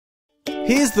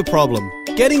Here's the problem.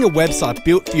 Getting a website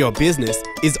built for your business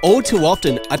is all too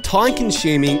often a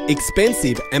time-consuming,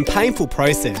 expensive and painful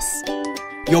process.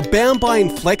 You're bound by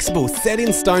inflexible,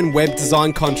 set-in-stone web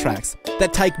design contracts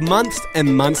that take months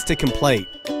and months to complete.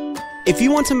 If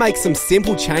you want to make some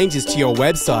simple changes to your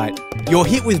website, you're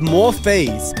hit with more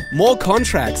fees, more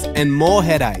contracts and more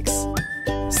headaches.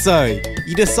 So,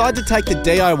 you decide to take the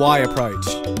DIY approach.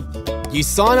 You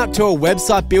sign up to a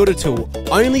website builder tool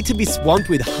only to be swamped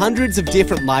with hundreds of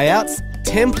different layouts,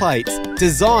 templates,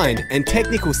 design and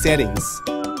technical settings.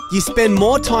 You spend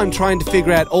more time trying to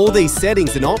figure out all these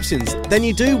settings and options than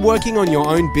you do working on your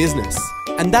own business.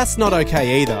 And that's not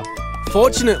okay either.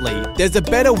 Fortunately, there's a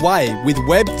better way with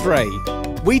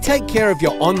Web3. We take care of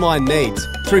your online needs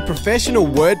through professional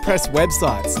WordPress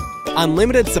websites,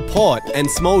 unlimited support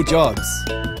and small jobs.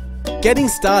 Getting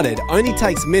started only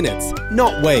takes minutes,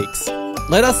 not weeks.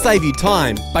 Let us save you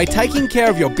time by taking care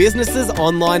of your business's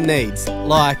online needs,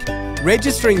 like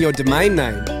registering your domain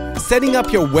name, setting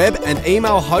up your web and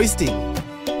email hosting,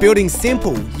 building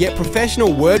simple yet professional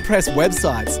WordPress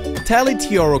websites tailored to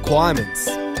your requirements,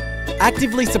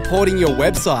 actively supporting your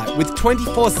website with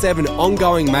 24/7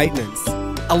 ongoing maintenance,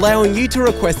 allowing you to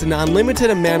request an unlimited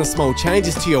amount of small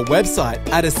changes to your website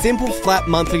at a simple flat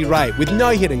monthly rate with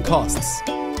no hidden costs.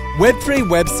 Web3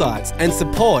 websites and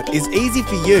support is easy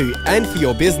for you and for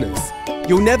your business.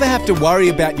 You'll never have to worry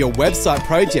about your website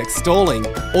projects stalling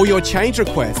or your change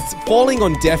requests falling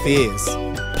on deaf ears.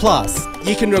 Plus,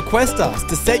 you can request us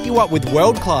to set you up with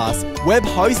world-class web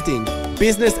hosting,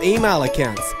 business email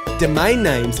accounts, domain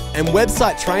names and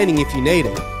website training if you need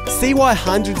it. See why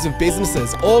hundreds of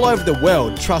businesses all over the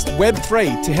world trust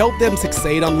Web3 to help them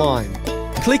succeed online.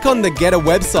 Click on the Get a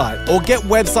Website or Get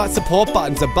Website Support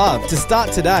buttons above to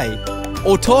start today,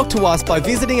 or talk to us by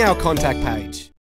visiting our contact page.